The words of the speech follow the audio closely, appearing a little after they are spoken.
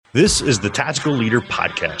This is the Tactical Leader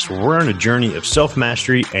Podcast, where we're on a journey of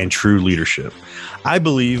self-mastery and true leadership. I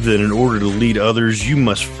believe that in order to lead others, you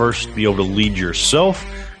must first be able to lead yourself.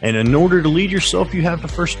 And in order to lead yourself, you have to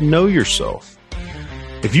first know yourself.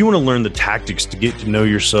 If you want to learn the tactics to get to know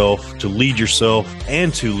yourself, to lead yourself,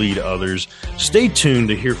 and to lead others, stay tuned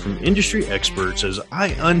to hear from industry experts as I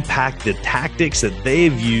unpack the tactics that they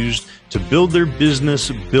have used to build their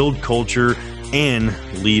business, build culture, and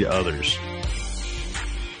lead others.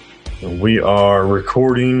 We are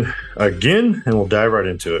recording again, and we'll dive right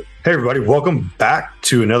into it. Hey, everybody. Welcome back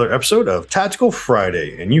to another episode of Tactical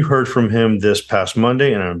Friday. And you heard from him this past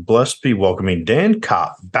Monday, and I'm blessed to be welcoming Dan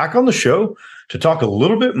Kopp back on the show to talk a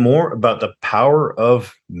little bit more about the power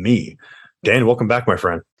of me. Dan, welcome back, my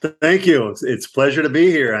friend. Thank you. It's a pleasure to be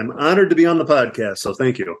here. I'm honored to be on the podcast, so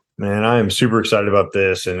thank you. Man, I am super excited about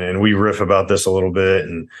this, and we riff about this a little bit.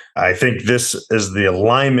 And I think this is the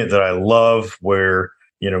alignment that I love where,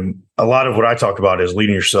 you know, a lot of what I talk about is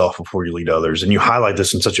leading yourself before you lead others. And you highlight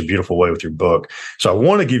this in such a beautiful way with your book. So I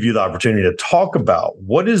want to give you the opportunity to talk about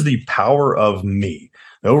what is the power of me,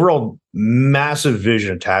 the overall massive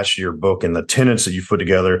vision attached to your book and the tenets that you put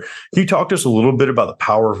together. Can you talk to us a little bit about the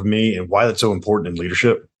power of me and why that's so important in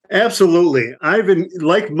leadership? Absolutely. I've been,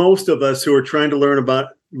 like most of us who are trying to learn about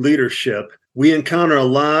leadership, we encounter a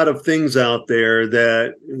lot of things out there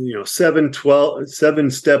that, you know,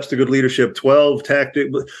 7 steps to good leadership, 12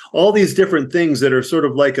 tactics, all these different things that are sort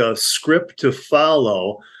of like a script to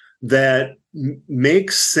follow that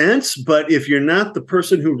makes sense. But if you're not the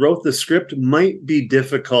person who wrote the script, might be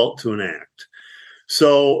difficult to enact.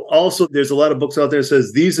 So also there's a lot of books out there that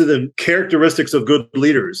says these are the characteristics of good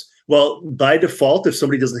leaders. Well, by default, if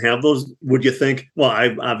somebody doesn't have those, would you think, well,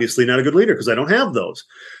 I'm obviously not a good leader because I don't have those.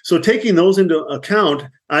 So taking those into account,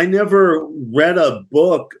 I never read a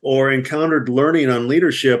book or encountered learning on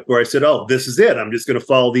leadership where I said, oh, this is it. I'm just going to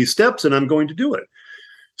follow these steps and I'm going to do it.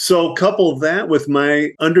 So couple that with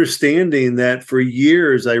my understanding that for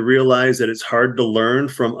years, I realized that it's hard to learn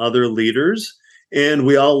from other leaders and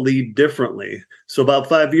we all lead differently. So about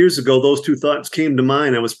 5 years ago, those two thoughts came to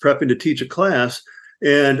mind. I was prepping to teach a class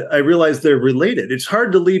and I realized they're related. It's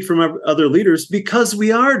hard to lead from other leaders because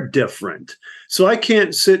we are different. So I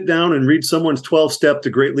can't sit down and read someone's 12-step to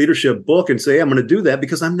great leadership book and say, I'm going to do that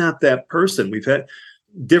because I'm not that person. We've had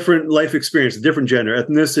different life experience, different gender,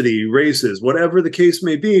 ethnicity, races, whatever the case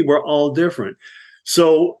may be, we're all different.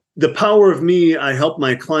 So the power of me, I help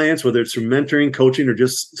my clients, whether it's through mentoring, coaching, or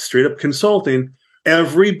just straight up consulting,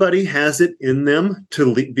 everybody has it in them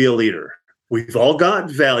to be a leader. We've all got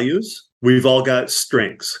values. We've all got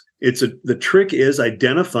strengths. The trick is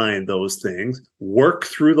identifying those things, work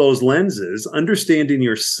through those lenses, understanding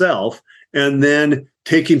yourself, and then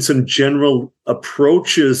taking some general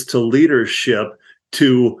approaches to leadership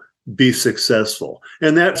to be successful.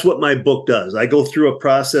 And that's what my book does. I go through a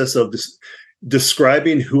process of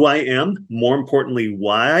describing who I am, more importantly,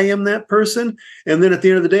 why I am that person. And then at the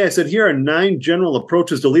end of the day, I said, here are 9 general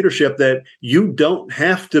approaches to leadership that you don't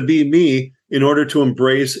have to be me in order to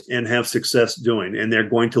embrace and have success doing. And they're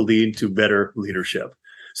going to lead to better leadership.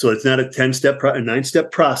 So it's not a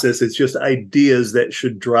 9-step process. It's just ideas that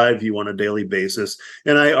should drive you on a daily basis.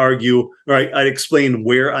 And I argue, or I explain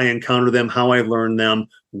where I encounter them, how I learn them,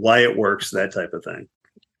 why it works, that type of thing.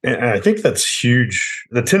 And I think that's huge.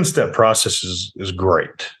 The 10-step process is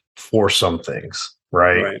great for some things,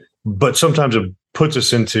 right? But sometimes it puts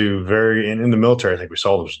us into in the military, I think we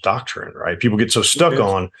saw this doctrine, right? People get so stuck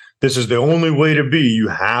on this is the only way to be. You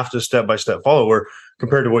have to step-by-step follow, where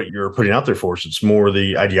compared to what you're putting out there for us, it's more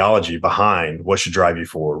the ideology behind what should drive you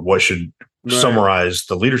forward, what should summarize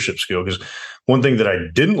the leadership skill. Because one thing that I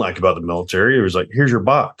didn't like about the military, it was like, here's your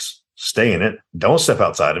box, stay in it, don't step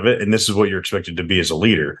outside of it. And this is what you're expected to be as a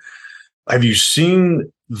leader. Have you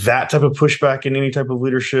seen that type of pushback in any type of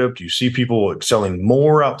leadership? Do you see people excelling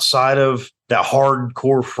more outside of that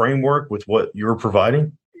hardcore framework with what you're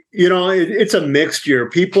providing? You know, it's a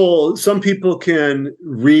mixture. Some people can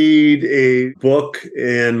read a book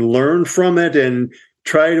and learn from it and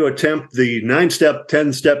try to attempt the 9-step,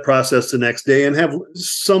 10-step process the next day and have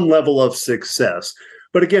some level of success.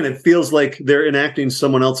 But again, it feels like they're enacting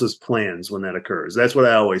someone else's plans when that occurs. That's what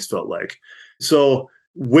I always felt like. So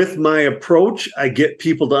with my approach, I get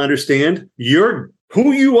people to understand you're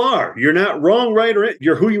who you are. You're not wrong, right, or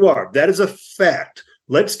you're who you are. That is a fact.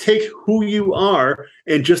 Let's take who you are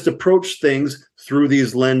and just approach things through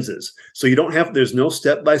these lenses. So you don't have, there's no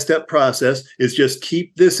step-by-step process. It's just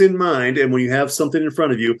keep this in mind. And when you have something in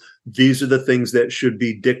front of you, these are the things that should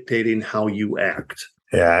be dictating how you act.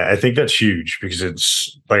 Yeah, I think that's huge because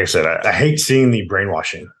it's like I said, I hate seeing the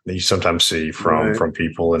brainwashing that you sometimes see from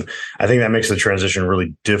people, and I think that makes the transition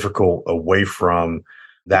really difficult away from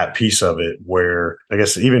that piece of it. Where I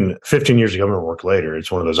guess even 15 years ago, and work later,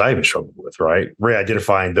 it's one of those I even struggled with, right?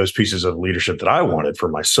 Re-identifying those pieces of leadership that I wanted for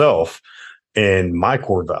myself and my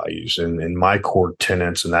core values and my core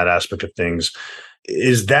tenets and that aspect of things.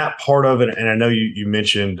 Is that part of it? And I know you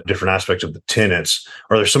mentioned different aspects of the tenets.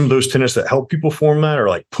 Are there some of those tenets that help people form that or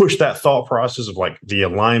like push that thought process of like the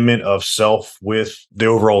alignment of self with the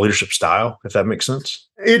overall leadership style, if that makes sense?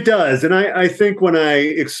 It does. And I think when I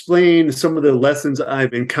explain some of the lessons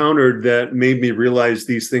I've encountered that made me realize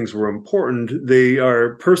these things were important, they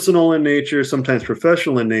are personal in nature, sometimes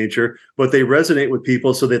professional in nature, but they resonate with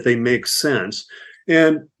people so that they make sense.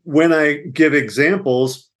 And when I give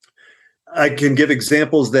examples, I can give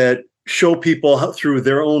examples that show people through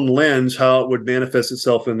their own lens how it would manifest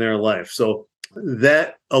itself in their life. So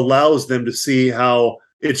that allows them to see how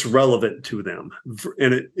it's relevant to them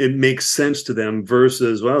and it makes sense to them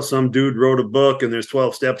versus, well, some dude wrote a book and there's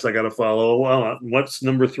 12 steps I got to follow. Well, what's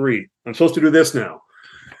number 3? I'm supposed to do this now.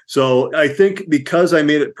 So I think because I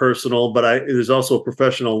made it personal, but there's also a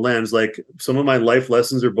professional lens, like some of my life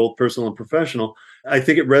lessons are both personal and professional. I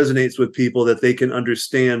think it resonates with people that they can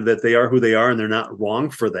understand that they are who they are and they're not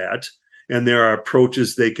wrong for that. And there are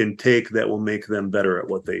approaches they can take that will make them better at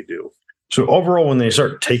what they do. So overall, when they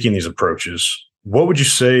start taking these approaches, what would you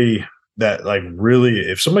say that like really,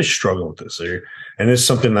 if somebody's struggling with this, and it's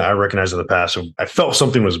something that I recognized in the past, so I felt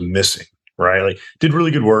something was missing, right? Like did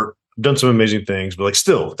really good work, done some amazing things, but like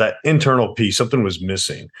still that internal piece, something was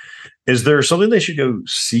missing. Is there something they should go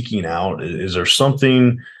seeking out? Is there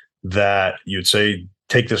something that you'd say,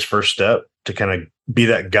 take this first step to kind of be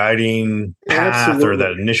that guiding path Absolutely. Or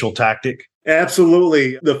that initial tactic?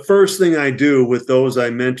 Absolutely. The first thing I do with those I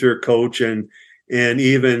mentor, coach, and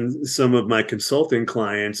even some of my consulting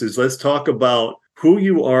clients is let's talk about who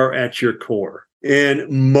you are at your core. And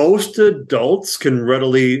most adults can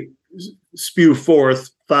readily spew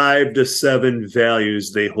forth 5 to 7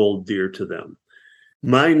 values they hold dear to them.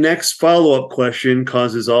 My next follow-up question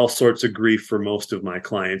causes all sorts of grief for most of my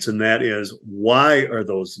clients, and that is, why are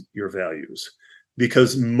those your values?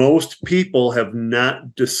 Because most people have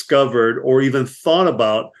not discovered or even thought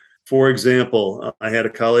about, for example, I had a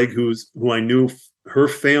colleague who I knew her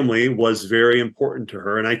family was very important to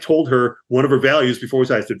her, and I told her one of her values before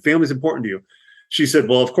I said, family's important to you. She said,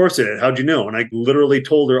 well, of course it is. How'd you know? And I literally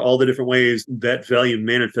told her all the different ways that value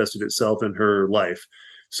manifested itself in her life.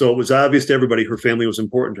 So it was obvious to everybody her family was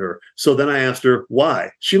important to her. So then I asked her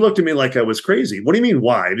why. She looked at me like I was crazy. What do you mean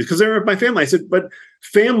why? Because they're my family. I said, but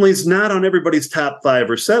family's not on everybody's top 5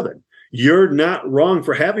 or 7. You're not wrong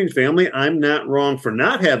for having family. I'm not wrong for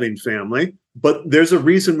not having family. But there's a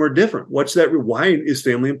reason we're different. What's that? Why is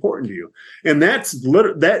family important to you? And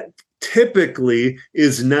that typically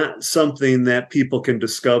is not something that people can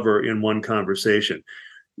discover in one conversation.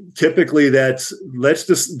 Typically, that's let's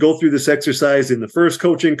just go through this exercise in the first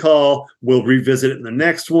coaching call. We'll revisit it in the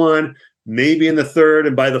next one, maybe in the third.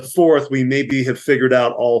 And by the fourth, we maybe have figured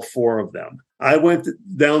out all 4 of them. I went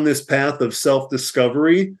down this path of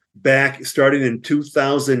self-discovery back starting in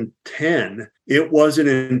 2010. It wasn't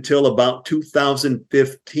until about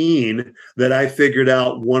 2015 that I figured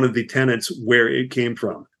out one of the tenets where it came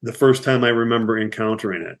from. The first time I remember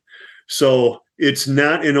encountering it. So it's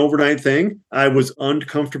not an overnight thing. I was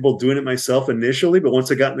uncomfortable doing it myself initially, but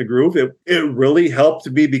once I got in the groove, it really helped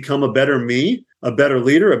me become a better me, a better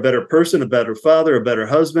leader, a better person, a better father, a better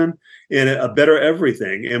husband, and a better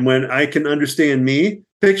everything. And when I can understand me,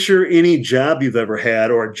 picture any job you've ever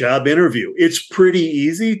had or a job interview. It's pretty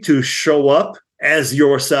easy to show up as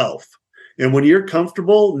yourself. And when you're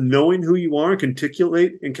comfortable knowing who you are and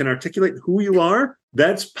can articulate who you are,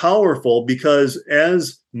 that's powerful because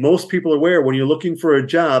as most people are aware, when you're looking for a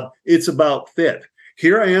job, it's about fit.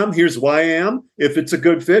 Here I am. Here's why I am. If it's a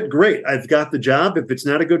good fit, great. I've got the job. If it's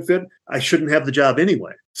not a good fit, I shouldn't have the job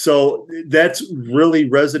anyway. So that's really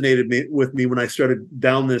resonated with me when I started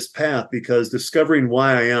down this path because discovering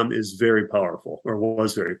why I am is very powerful or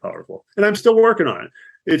was very powerful. And I'm still working on it.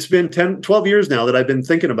 It's been 12 years now that I've been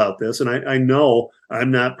thinking about this, and I know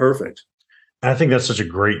I'm not perfect. I think that's such a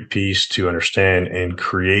great piece to understand in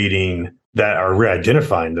creating that or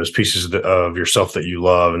re-identifying those pieces of yourself that you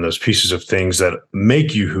love and those pieces of things that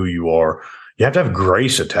make you who you are. You have to have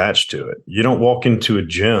grace attached to it. You don't walk into a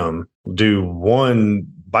gym, do one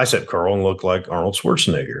bicep curl and look like Arnold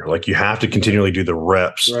Schwarzenegger. Like you have to continually do the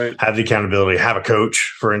reps, right. Have the accountability, have a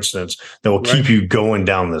coach, for instance, that will keep you going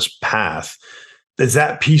down this path. Is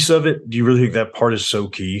that piece of it? Do you really think that part is so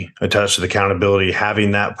key attached to the accountability,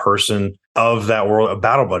 having that person of that world, a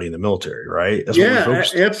battle buddy in the military, right?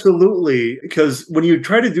 That's absolutely. Because when you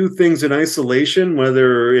try to do things in isolation,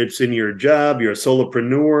 whether it's in your job, you're a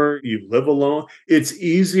solopreneur, you live alone, it's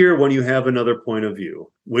easier when you have another point of view,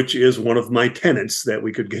 which is one of my tenets that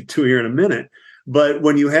we could get to here in a minute. But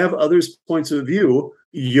when you have others' points of view,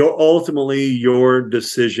 your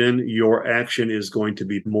decision, your action is going to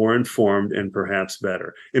be more informed and perhaps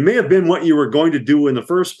better. It may have been what you were going to do in the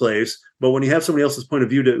first place, but when you have somebody else's point of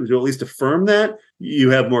view to at least affirm that, you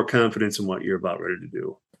have more confidence in what you're about ready to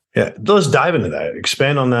do. Yeah, let's dive into that.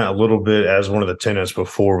 Expand on that a little bit as one of the tenets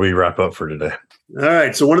before we wrap up for today. All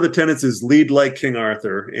right. So one of the tenets is lead like King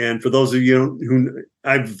Arthur. And for those of you who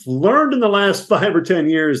I've learned in the last 5 or 10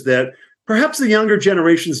 years that perhaps the younger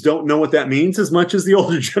generations don't know what that means as much as the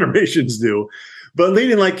older generations do. But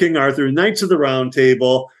leading like King Arthur, Knights of the Round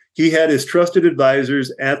Table, he had his trusted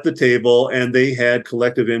advisors at the table and they had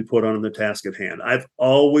collective input on the task at hand. I've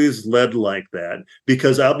always led like that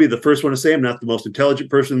because I'll be the first one to say I'm not the most intelligent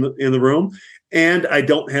person in the room and I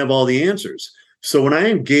don't have all the answers. So when I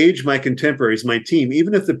engage my contemporaries, my team,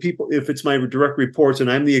 even if it's my direct reports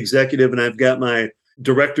and I'm the executive and I've got my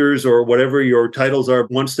directors or whatever your titles are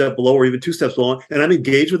 1 step below or even 2 steps below, and I'm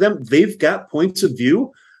engaged with them, they've got points of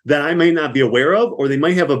view that I may not be aware of, or they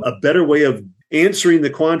might have a better way of answering the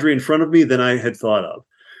quandary in front of me than I had thought of.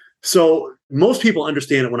 So most people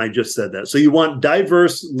understand it when I just said that. So you want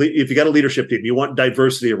diverse, if you got a leadership team, you want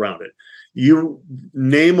diversity around it. You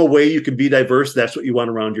name a way you can be diverse, that's what you want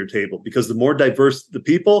around your table, because the more diverse the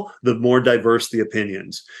people, the more diverse the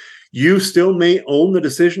opinions. You still may own the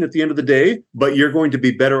decision at the end of the day, but you're going to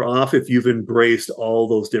be better off if you've embraced all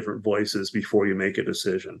those different voices before you make a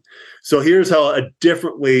decision. So here's how a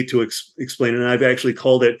different way to explain it. And I've actually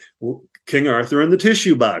called it King Arthur and the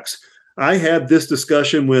Tissue Box. I had this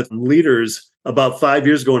discussion with leaders about 5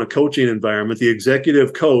 years ago in a coaching environment. The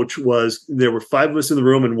executive coach there were 5 of us in the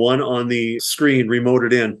room and 1 on the screen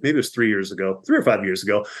remoted in. Maybe it was 3 years ago, 3 or 5 years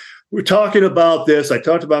ago. We're talking about this. I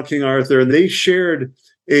talked about King Arthur and they shared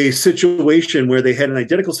a situation where they had an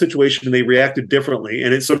identical situation and they reacted differently,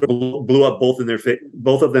 and it sort of blew up both in their face.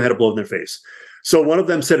 Both of them had a blow in their face. So one of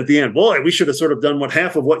them said at the end, boy, we should have sort of done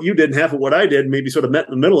half of what you did and half of what I did, maybe sort of met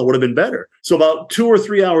in the middle. It would have been better. So about 2 or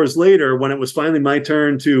 3 hours later, when it was finally my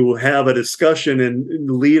turn to have a discussion and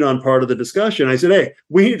lead on part of the discussion, I said, hey,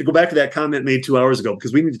 we need to go back to that comment made 2 hours ago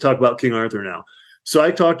because we need to talk about King Arthur now. So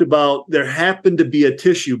I talked about there happened to be a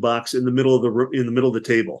tissue box in the middle of the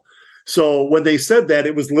table. So when they said that,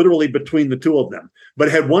 it was literally between the 2 of them. But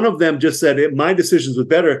had one of them just said, my decisions were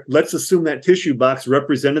better, let's assume that tissue box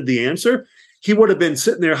represented the answer, he would have been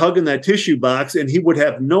sitting there hugging that tissue box and he would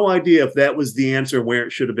have no idea if that was the answer where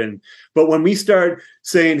it should have been. But when we start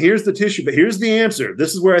saying, here's the tissue, but here's the answer,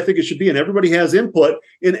 this is where I think it should be, and everybody has input,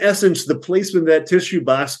 in essence, the placement of that tissue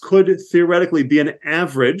box could theoretically be an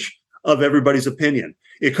average of everybody's opinion.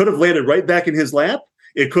 It could have landed right back in his lap.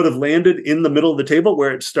 It could have landed in the middle of the table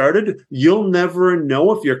where it started. You'll never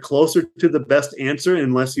know if you're closer to the best answer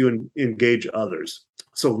unless you engage others.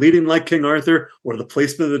 So leading like King Arthur or the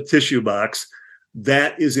placement of the tissue box,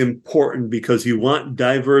 that is important because you want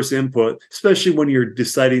diverse input, especially when you're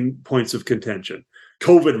deciding points of contention.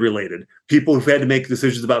 COVID related, people who've had to make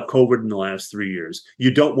decisions about COVID in the last 3 years. You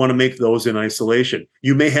don't want to make those in isolation.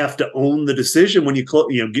 You may have to own the decision when you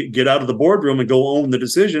get out of the boardroom and go own the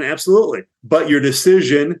decision. Absolutely. But your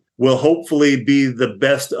decision will hopefully be the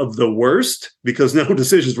best of the worst because no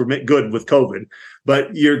decisions were made good with COVID.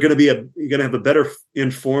 But you're going to have a better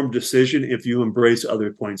informed decision if you embrace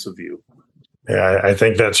other points of view. Yeah, I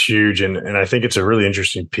think that's huge. And I think it's a really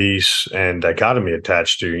interesting piece and dichotomy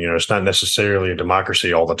attached to, it's not necessarily a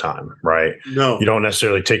democracy all the time, right? No. You don't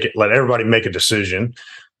necessarily let everybody make a decision,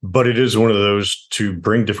 but it is one of those to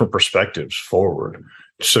bring different perspectives forward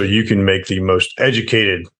so you can make the most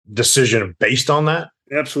educated decision based on that.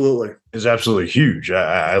 Absolutely. Is absolutely huge.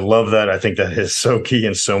 I love that. I think that is so key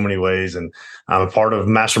in so many ways. And I'm a part of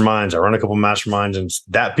masterminds. I run a couple of masterminds, and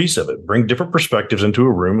that piece of it, bring different perspectives into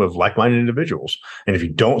a room of like-minded individuals. And if you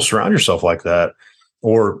don't surround yourself like that,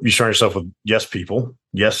 or you surround yourself with yes people,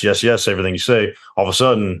 yes, everything you say, all of a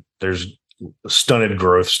sudden there's stunted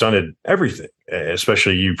growth, stunted everything,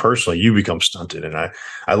 especially you personally, you become stunted. And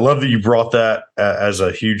I love that you brought that as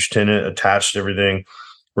a huge tenet attached to everything.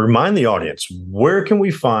 Remind the audience, where can we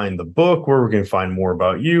find the book, where we can find more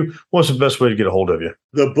about you? What's the best way to get a hold of you?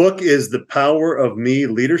 The book is The Power of Me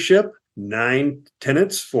Leadership, 9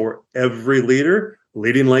 tenets for every leader.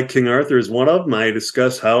 Leading like King Arthur is one of them. I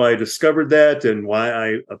discuss how I discovered that and why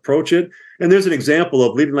I approach it. And there's an example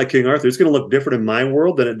of leading like King Arthur. It's going to look different in my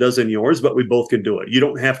world than it does in yours, but we both can do it. You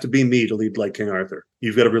don't have to be me to lead like King Arthur.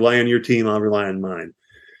 You've got to rely on your team. I'll rely on mine.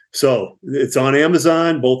 So it's on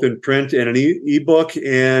Amazon, both in print and an ebook.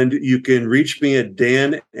 And you can reach me at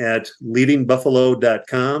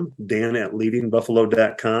dan@leadingbuffalo.com,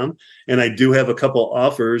 dan@leadingbuffalo.com. And I do have a couple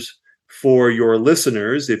offers for your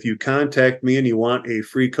listeners. If you contact me and you want a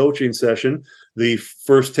free coaching session, the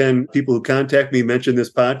first 10 people who contact me mention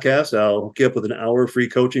this podcast, I'll hook you up with an hour free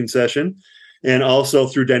coaching session. And also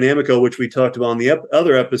through Dynamico, which we talked about in the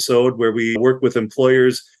other episode, where we work with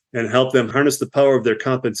employers and help them harness the power of their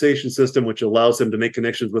compensation system, which allows them to make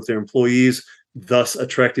connections with their employees, thus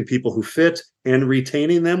attracting people who fit and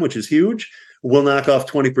retaining them, which is huge. We'll knock off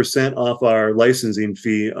 20% off our licensing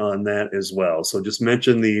fee on that as well. So just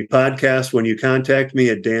mention the podcast when you contact me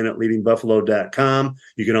at dan@leadingbuffalo.com.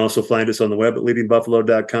 You can also find us on the web at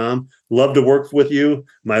leadingbuffalo.com. Love to work with you.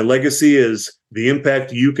 My legacy is the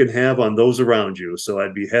impact you can have on those around you. So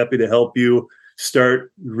I'd be happy to help you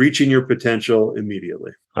start reaching your potential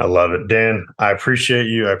immediately. I love it. Dan, I appreciate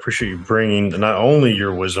you. I appreciate you bringing not only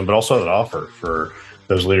your wisdom, but also that offer for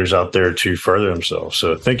those leaders out there to further themselves.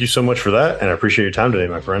 So thank you so much for that. And I appreciate your time today,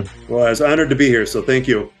 my friend. Well, I was honored to be here. So thank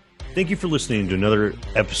you. Thank you for listening to another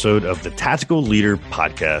episode of the Tactical Leader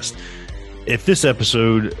Podcast. If this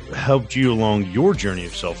episode helped you along your journey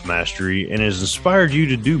of self-mastery and has inspired you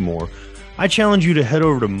to do more, I challenge you to head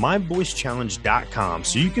over to myvoicechallenge.com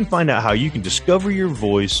so you can find out how you can discover your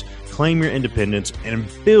voice, claim your independence, and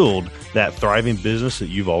build that thriving business that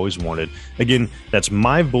you've always wanted. Again, that's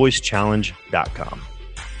myvoicechallenge.com.